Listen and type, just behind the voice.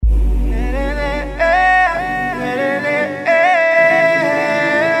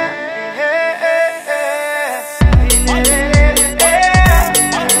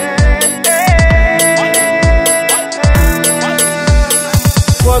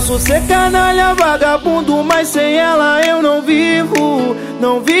Posso ser canalha, vagabundo, mas sem ela eu não vivo,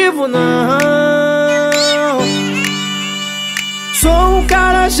 não vivo não. Sou um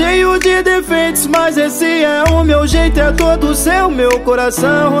cara cheio de defeitos, mas esse é o meu jeito, é todo seu, meu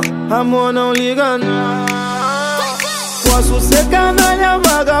coração. Amor, não liga não. Posso ser canalha,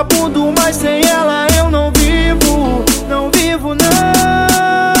 vagabundo, mas sem ela eu não vivo, não vivo não.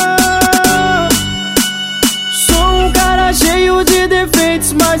 Sou um cara cheio de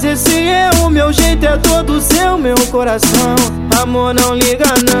defeitos, mas esse é o meu jeito, é todo seu, meu coração. Amor, não liga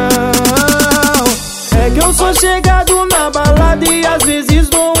não. É que eu sou chegado na balada e às vezes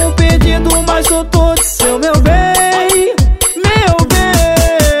dou um perdido, mas sou todo seu, meu bem, meu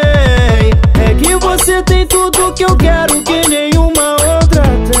bem. É que você tem tudo que eu quero, que nenhuma outra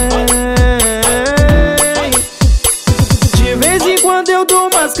tem. De vez em quando eu dou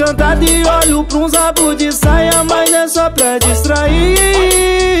umas cantadas e olho pra uns rabos de saia, mas é só pra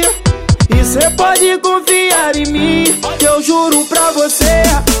distrair. E cê pode confiar em mim, que eu juro pra você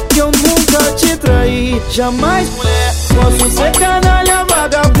que eu nunca te traí, jamais, mulher. Posso ser canalha,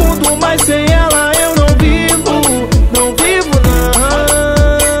 vagabundo, mas sem ela eu não vivo, não vivo não.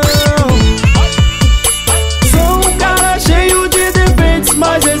 Sou um cara cheio de defeitos,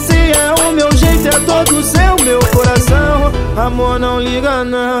 mas esse é o meu jeito, é todo seu, meu coração. Amor, não liga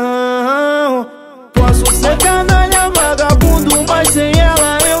não. Posso ser canalha, vagabundo, mas sem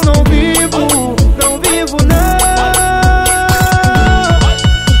ela eu não vivo, não vivo não.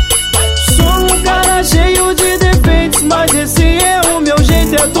 Mas esse é o meu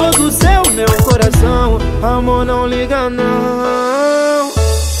jeito, é todo seu, meu coração. Amor, não liga não.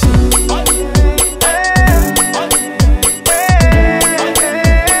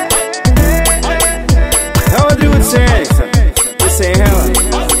 É o Rodrigo de ciência, e sem ela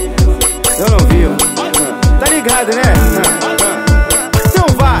eu não vivo. Tá ligado, né? Então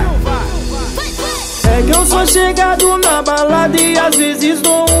vai. É que eu sou chegado na balada e às vezes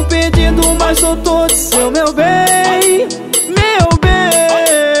dou um perdido, mas sou todo seu, meu bem, meu bem.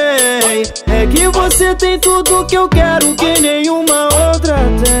 É que você tem tudo que eu quero, que nenhuma outra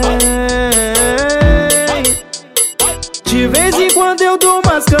tem. De vez em quando eu dou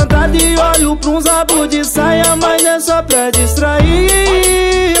umas cantadas e olho pra uns rabos de saia, mas é só pra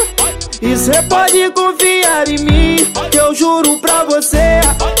distrair. E cê pode confiar em mim, que eu juro pra você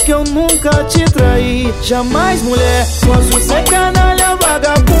que eu nunca te traí, jamais, mulher. Posso ser canalha,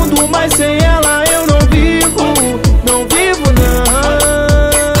 vagabundo, mas sem ela eu não vivo, não vivo não.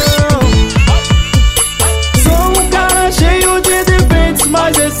 Sou um cara cheio de defeitos,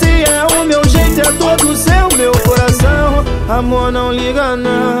 mas esse é o meu jeito, é todo seu, meu coração. Amor, não liga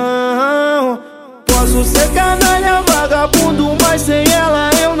não. Posso ser canalha, vagabundo, mas sem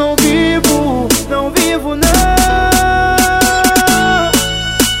ela eu não vivo, não vivo não.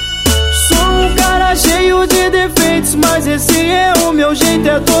 Sou um cara cheio de defeitos, mas esse é o meu jeito,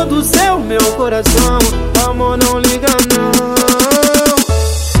 é todo seu, meu coração. Amor, não liga não.